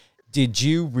Did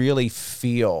you really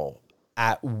feel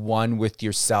at one with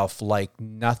yourself, like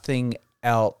nothing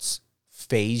else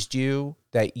fazed you,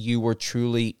 that you were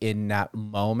truly in that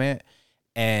moment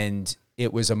and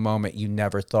it was a moment you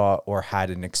never thought or had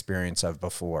an experience of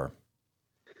before?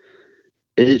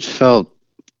 It felt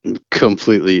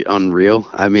completely unreal.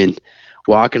 I mean,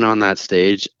 walking on that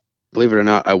stage, believe it or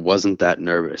not, I wasn't that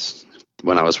nervous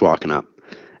when I was walking up.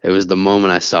 It was the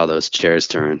moment I saw those chairs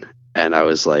turn, and I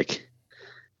was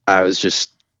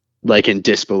just like in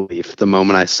disbelief the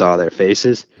moment I saw their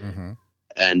faces. Mm-hmm.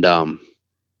 And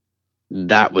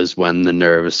that was when the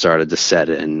nerves started to set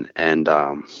in, and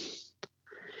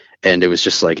it was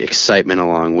just like excitement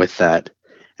along with that.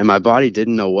 And my body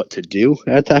didn't know what to do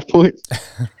at that point.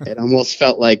 It almost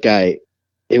felt like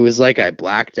it was like I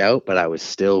blacked out, but I was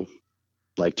still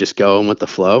like just going with the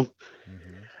flow.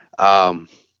 Mm-hmm. Um,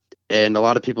 and a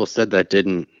lot of people said that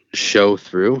didn't show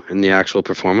through in the actual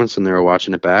performance when they were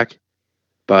watching it back.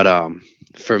 But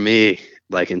for me,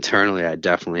 like internally, I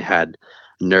definitely had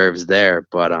nerves there.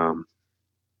 But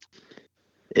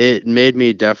it made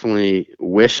me definitely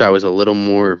wish I was a little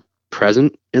more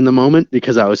present in the moment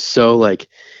because I was so like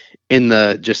in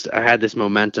the just I had this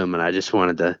momentum and I just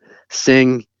wanted to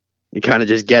sing and kind of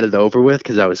just get it over with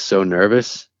because I was so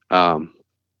nervous. So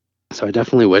I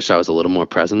definitely wish I was a little more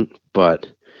present, but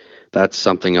that's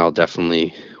something I'll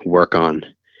definitely work on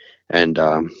and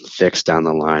fix down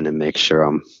the line and make sure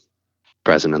I'm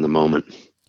present in the moment.